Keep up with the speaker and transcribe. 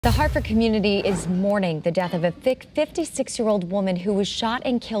The Hartford community is mourning the death of a 56-year-old woman who was shot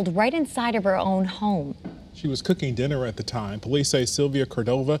and killed right inside of her own home. She was cooking dinner at the time. Police say Sylvia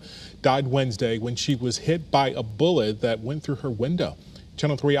Cordova died Wednesday when she was hit by a bullet that went through her window.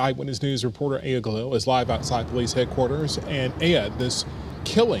 Channel 3 Eyewitness News reporter Aya Galil is live outside police headquarters. And Aya, this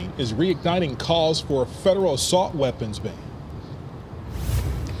killing is reigniting calls for a federal assault weapons ban.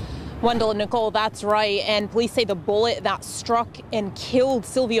 Wendell and Nicole, that's right. And police say the bullet that struck and killed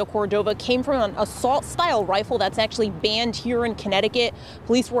Sylvia Cordova came from an assault-style rifle that's actually banned here in Connecticut.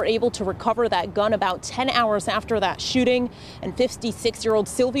 Police were able to recover that gun about 10 hours after that shooting. And 56-year-old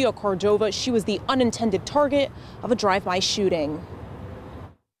Sylvia Cordova, she was the unintended target of a drive-by shooting.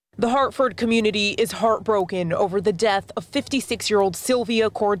 The Hartford community is heartbroken over the death of 56-year-old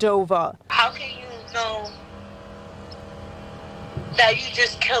Sylvia Cordova. How can you know that you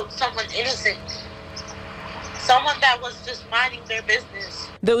just killed someone innocent? Someone that was just minding their business.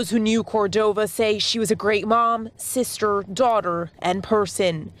 Those who knew Cordova say she was a great mom, sister, daughter, and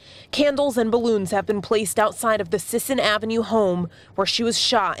person. Candles and balloons have been placed outside of the Sisson Avenue home where she was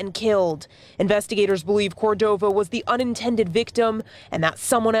shot and killed. Investigators believe Cordova was the unintended victim and that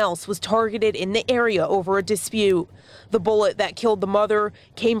someone else was targeted in the area over a dispute. The bullet that killed the mother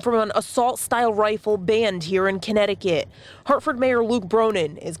came from an assault-style rifle banned here in Connecticut. Hartford Mayor Luke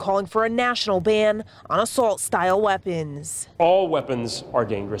Bronin is calling for a national ban on assault-style weapons. All weapons are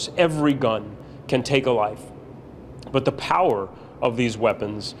dangerous. Every gun can take a life. But the power of these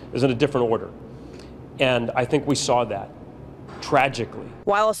weapons is in a different order. And I think we saw that, tragically.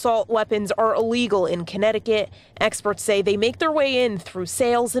 While assault weapons are illegal in Connecticut, experts say they make their way in through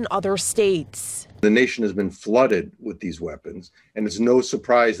sales in other states. The nation has been flooded with these weapons, and it's no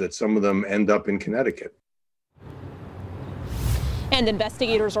surprise that some of them end up in Connecticut. And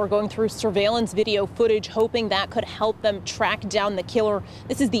investigators are going through surveillance video footage, hoping that could help them track down the killer.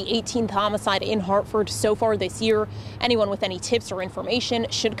 This is the 18th homicide in Hartford so far this year. Anyone with any tips or information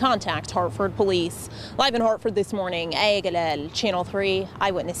should contact Hartford Police. Live in Hartford this morning, Aya Galil, Channel 3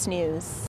 Eyewitness News.